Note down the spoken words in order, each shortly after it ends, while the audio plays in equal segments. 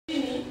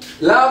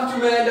Love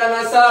tumeenda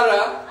na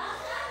Sarah.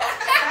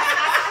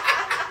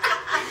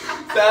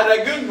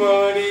 Sarah, good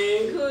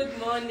morning. Good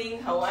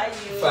morning. How are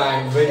you?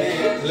 Fine,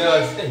 very Leo,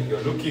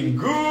 you're looking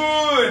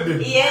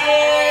good.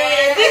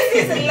 Yeah, this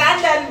is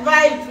London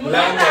vibes.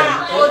 London.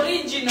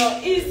 Original.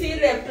 Is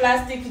it a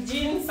plastic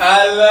jeans?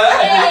 I love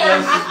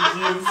plastic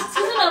jeans.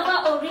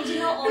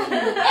 Original only.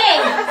 Hey,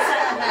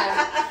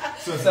 Sarah.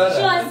 So Sarah,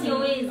 show us your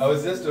ways. I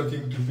was just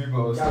talking to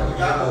people. I was talking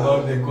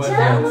about the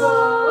quadrants.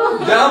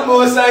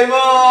 Jambo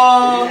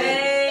Simon.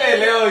 Hey,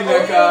 Leo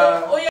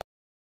inaka. Oh, yeah.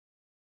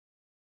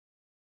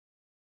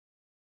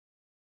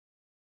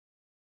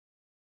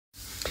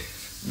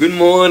 Good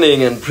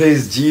morning and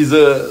praise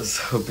Jesus.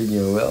 Hoping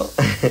you're well.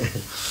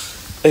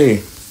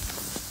 Hey.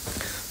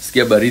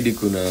 Sikia baridi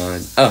kuna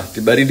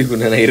baridi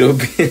kuna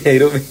Nairobi.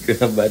 Nairobi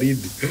kuna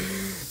baridi.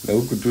 Na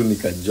huku tu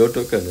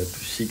nikajoto kana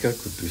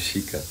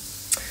kutushika.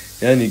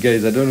 Yani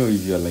guys, I don't know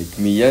if you're like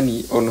me.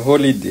 Yani on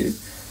holiday,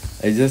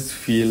 I just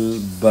feel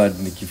bad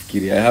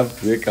nikifikiri. I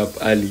have to wake up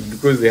early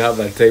because they have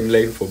a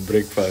timeline for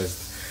breakfast.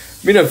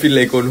 Me I feel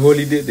like on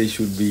holiday they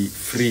should be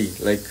free.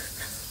 Like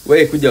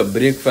where kuja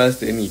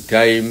breakfast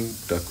anytime,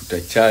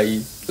 utakuta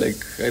chai. Like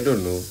I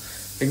don't know.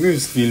 Like me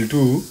feel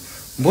too.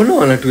 Mbona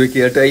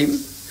wanatuwekea time?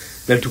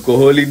 Na tuko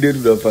holiday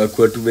tunafaa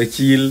kuwa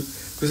tumechill.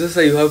 Kwa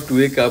sasa you have to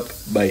wake up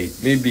by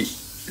maybe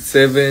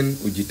 7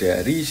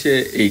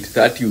 ujitayarishe,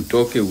 8:30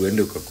 utoke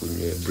uende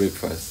ukakunywe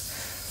breakfast.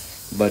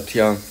 But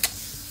yeah,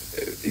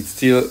 it's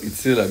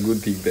still a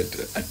good thing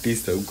that at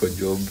least uko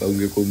job.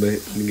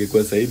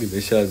 Ningekuwa sasa hivi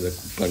nimeshaanza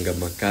kupanga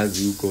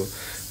makazi huko,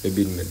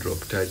 maybe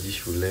nimedrop taji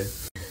shule.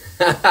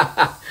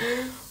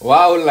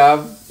 Wow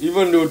love,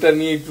 even ndio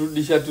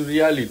utaniturudisha to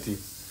reality.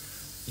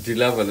 Iti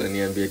love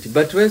ananiambia ati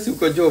but wewe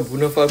uko job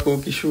unafaa kwa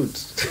ukishoot.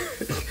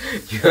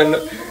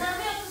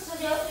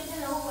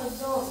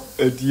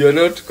 You're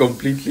not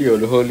completely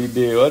on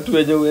holiday. Watu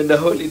wenye uenda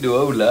holiday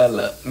wa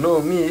ulala. No,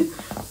 me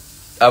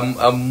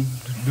I'm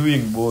doing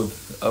both.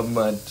 I'm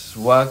at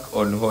work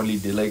on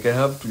holiday. Like I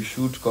have to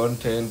shoot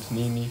content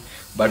nini,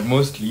 but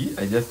mostly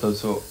I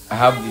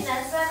have this.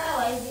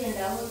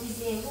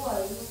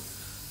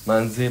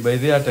 Manze, by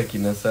the hata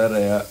kina Sara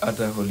ya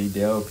hata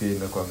holiday yao pia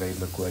inakuanga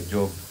imekuwa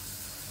job.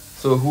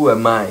 So who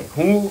am I?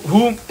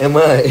 Who am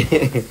I?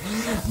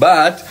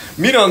 But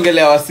mimi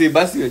naongelea wasi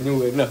basi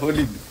wenyewe na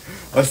holiday.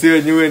 Wasi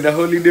wenyewe na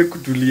holiday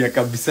kutulia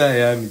kabisa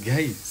yani.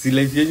 Guys, si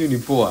life yenu ni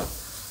poa.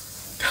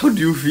 How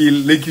do you feel?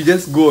 Like you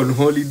just go on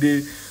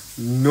holiday,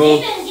 no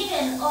Even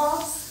given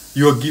off.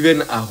 you're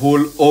given a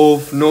whole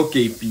off, no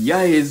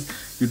KPIs,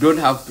 you don't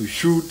have to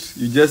shoot,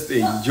 you just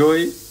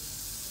enjoy.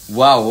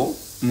 Wow,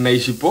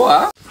 mnaishi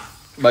poa.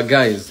 But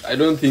guys, I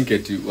don't think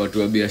eti watu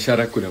wa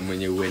biashara kuna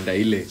mwenye uenda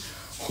ile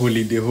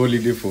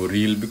holiday for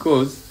real,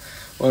 because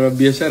wana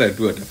biashara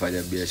tu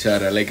watafanya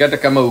biashara. Like hata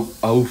kama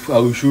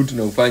au shoot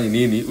na ufanye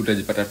nini,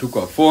 utajipata tu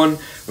kwa phone.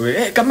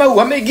 Kama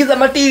wameigiza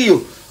material.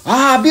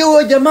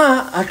 Bio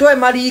jamaa atoe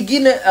mali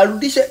nyingine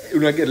arudishe.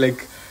 Unaget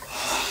like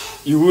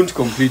you won't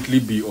completely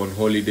be on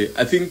holiday.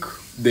 I think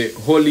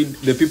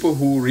the people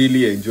who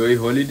really enjoy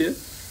holiday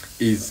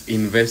is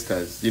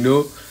investors. You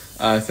know,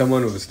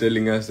 someone was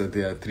telling us that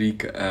there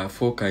are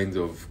 4 kinds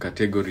of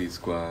categories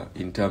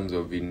in terms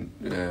of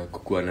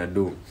kukua na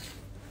do.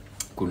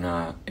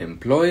 Kuna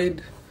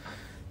employed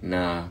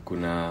na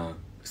kuna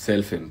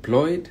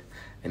self-employed,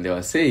 and they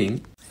were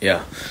saying,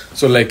 yeah,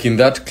 so like in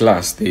that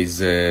class there's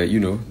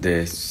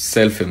the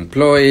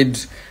self-employed,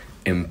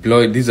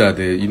 employed, these are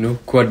the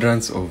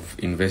quadrants of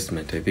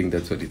investment. I think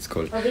that's what it's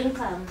called. Of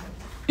income.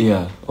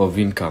 Yeah, of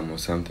income or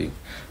something.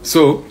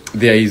 So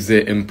there is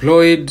the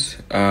employed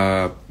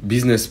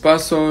business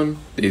person,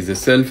 there is the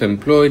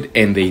self-employed,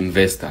 and the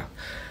investor.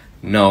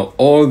 Now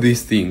all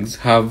these things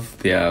have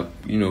their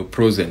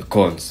pros and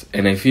cons,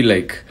 and I feel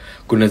like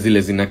kuna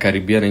zile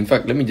zinakaribiana. In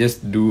fact, let me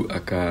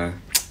acha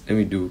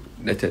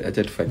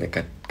tufanye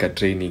ka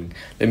training.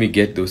 Let me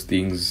get those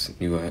things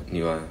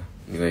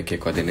niweke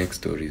kwa the next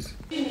stories.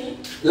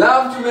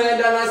 Love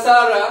tumeenda na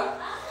Sarah.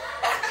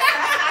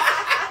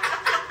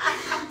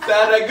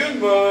 Sarah, good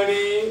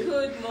morning.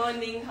 Good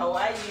morning. How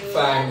are you?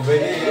 Fine,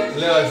 very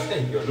Leo,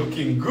 you're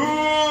looking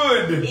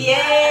good.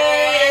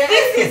 Yeah,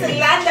 this is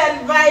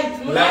London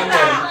vibes.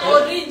 London.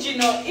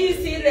 Original. Is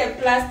it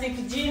a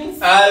plastic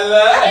jeans? I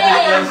love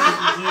plastic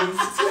jeans.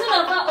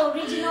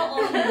 Original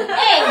only.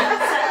 Hey,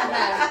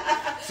 Sarah.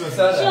 So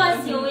Sarah, show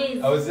us your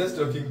ways. I was just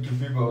talking to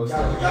people. I was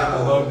talking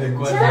about the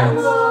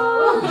quadrants.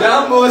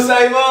 Jambo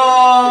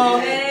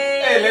Simon.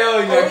 Hey,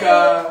 Leo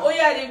inaka.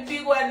 Huyu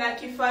alipigwa na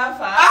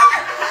kifafa.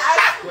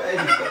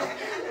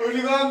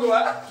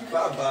 Uligongwa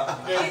kifafa.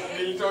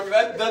 We'll talk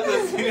that's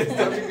a serious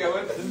topic I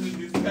want us to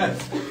discuss.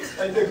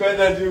 Acha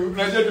kwanza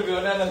unajua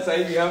tumeonana sasa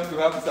hivi, have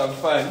to have some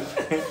fun.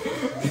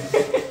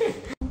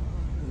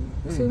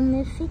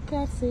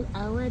 Tumefika to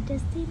our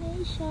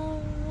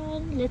destination.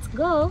 Let's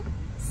go.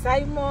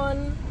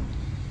 Simon,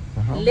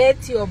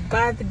 let your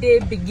birthday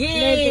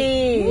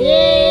begin.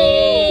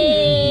 Yay!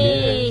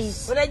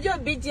 Yes. unajua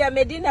beach ya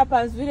Medina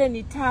Palms vile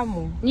ni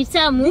tamu. Ni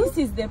tamu? This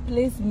is the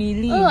place we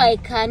live. Oh, I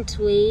can't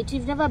wait.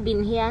 We've never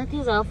been here.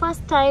 This is our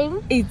first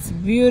time. It's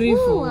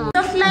beautiful. Ooh,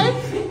 soft life.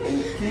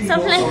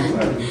 Soft life.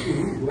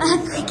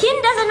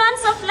 Kim doesn't want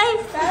soft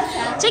life.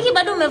 Cheki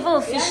bado umevaa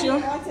official.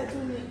 Wacha tu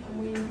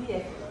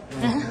muimbie.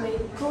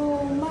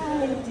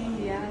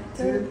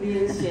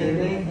 Tubie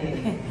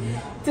sherehe.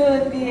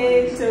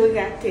 Tubie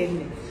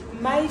tugakene.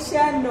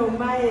 Maisha no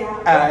maya.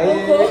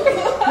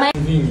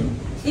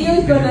 Hiyo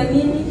iko na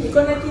nini?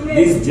 Iko na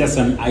kinywaji? This is just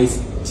an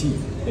iced tea.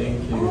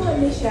 Thank you. Oh,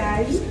 ni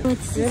chai.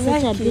 It's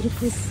such a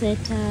beautiful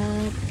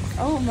setup.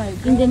 Oh my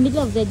God. In the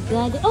middle of the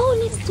garden. Oh,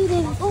 next to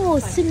the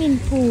swimming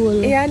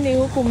pool. Yaani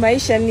huku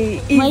maisha ni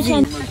easy.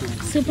 Maisha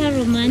super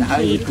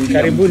romantic.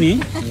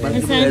 Karibuni.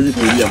 Asante.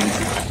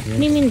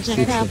 Mimi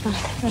nitakaa hapa.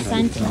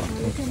 Asante.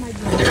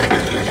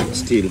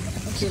 Still.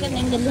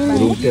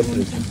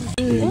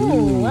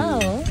 Oh,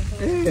 wow.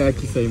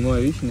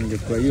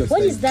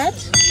 What is that?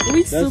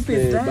 Which soup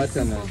is that?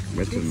 Butternut.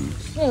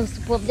 Oh,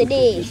 soup of the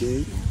day.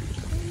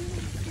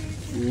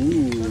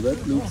 Ooh,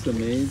 that looks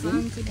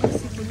amazing.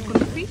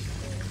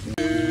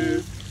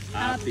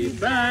 Happy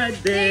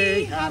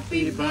birthday,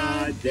 happy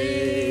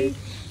birthday.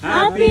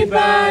 Happy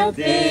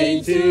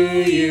birthday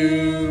to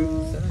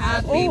you.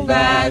 Happy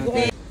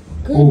birthday.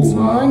 Good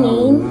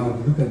morning. Wow,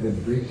 look at the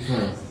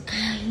breakfast.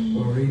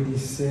 Already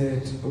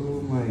set.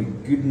 Oh my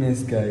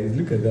goodness, guys.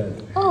 Look at that.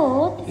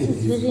 Oh, this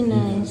is very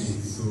nice.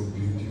 It's so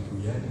beautiful.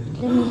 Yeah.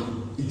 Let me...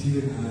 It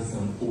even has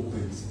some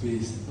open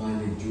space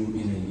pale juu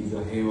inaingiza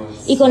hewa.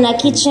 Iko na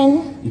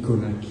kitchen. Iko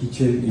na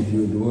kitchen if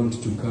you would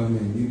want to come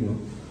and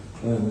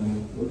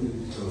what is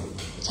it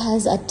called? It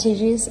has a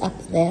terrace up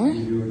there.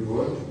 If you would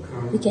want to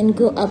come. We can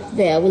go up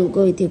there. We'll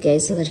go with you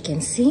guys so that you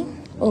can see.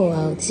 Oh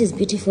wow, this is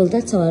beautiful.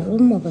 That's our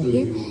room over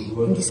here.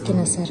 And this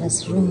is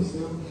Sarah's room.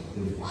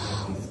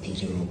 Wow,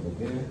 beautiful.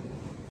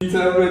 It's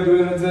already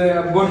doing a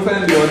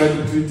bonfire you want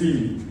to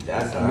treat.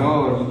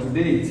 No,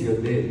 today it's your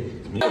day.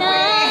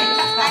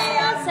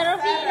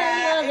 Serafina,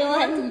 you're the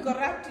one.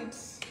 Corrupt it.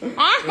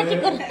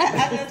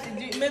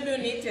 Maybe you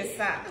need a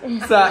sa.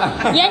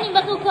 Yani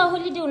mpaka ukiwa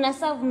holiday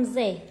unaserve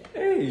mzee.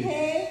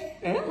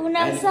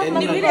 Unaserve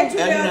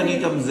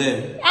Unaniita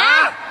mzee.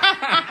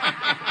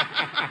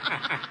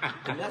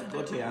 Just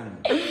got young.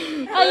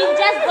 Oh, you've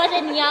just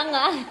gotten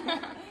younger.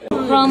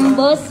 From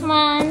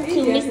Bossman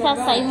to Mr.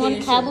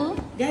 Simon Kabu.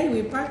 Guy,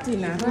 we packed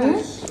in a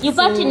rush. You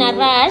packed in a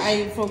rush.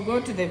 I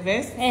forgot the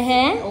vest.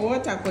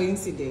 What a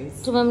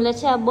coincidence.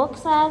 Tumemletea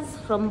boxers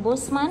from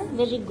Bossman.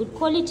 Very good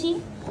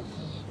quality.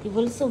 You've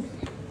also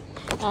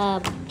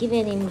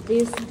given him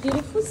these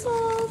beautiful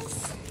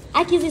socks.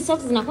 Aki, hizi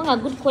socks zinakuwa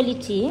good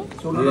quality.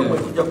 So unaona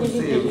umekuja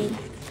kusave.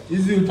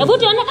 Hebu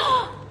tuone.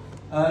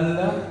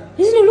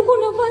 Hizi ndio ulikuwa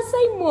unavaa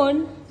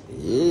Simon.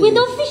 With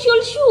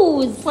official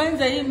shoes.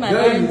 Kwanza hii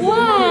marani.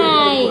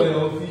 Why?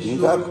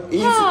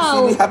 Hii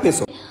happy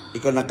so.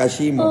 Iko na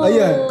kashimo.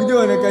 Kuja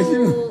wana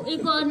kashimo.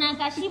 Iko na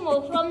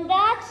kashimo from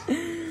that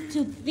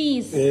to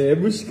this.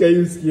 Hebu shika hii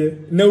usikie.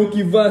 Na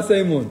ukivaa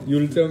Simon,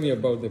 you'll tell me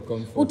about the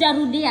comfort.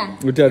 Utarudia.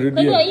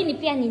 Utarudia. Kwa hiyo hii ni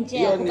pia ni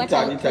njia ya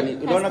kupata.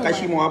 Unaona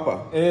kashimo hapa?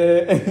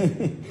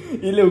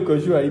 Ile uko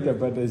sure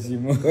haitapata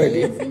shimo.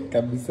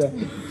 Kabisa.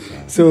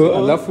 So,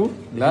 alafu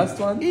last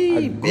one,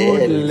 a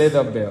good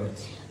leather belt.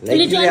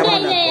 Ulituambia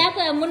ile yako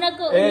ya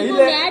Monaco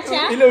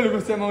umeacha. Ile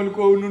ulikusema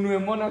ulikuwa ununue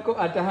Monaco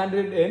at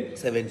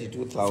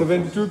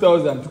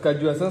 172,000.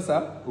 Tukajua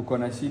sasa uko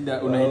na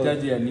shida,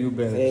 unahitaji ya new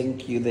belt.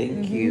 Thank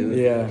you.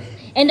 Yeah.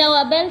 And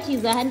our belt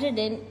is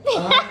 100.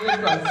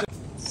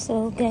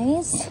 So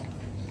guys,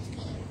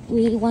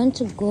 we want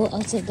to go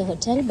outside the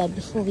hotel, but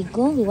before we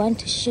go, we want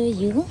to show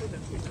you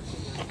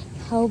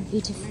how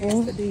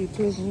beautiful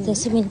the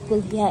swimming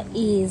pool here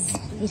is.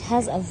 It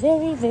has a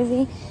very,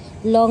 very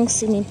long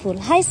swimming pool.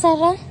 Hi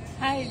Sarah.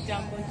 Hi,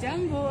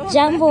 Jambo.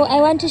 Jambo,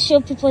 I want to show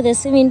people the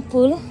swimming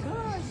pool.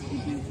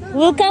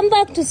 We'll come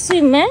back to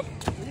swim, eh?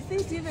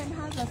 It even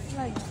has a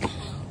slide.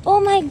 Oh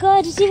my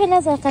god, it even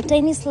has like a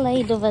tiny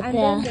slide over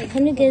there.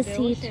 Can you guys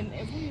see it?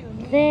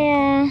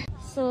 There.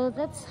 So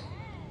that's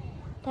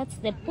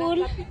the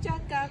pool.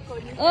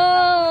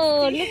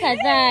 Oh, look at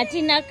that.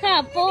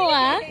 Inakaa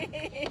poa.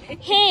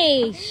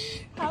 Hey.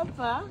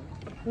 Hapa.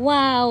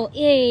 Wow,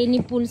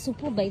 ni pool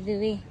supu by the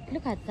way.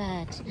 Look at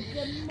that.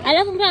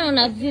 Alafu mtu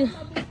anaona view.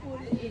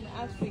 In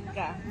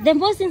Africa. The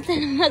most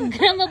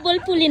Instagrammable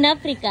pool in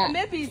Africa.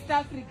 Maybe East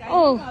Africa. I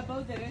Oh. don't know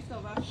about the rest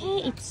of Africa. Hey,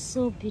 it's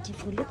so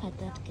beautiful. Look at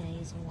that,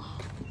 guys. Wow.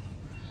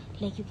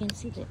 Like you can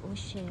see the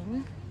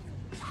ocean.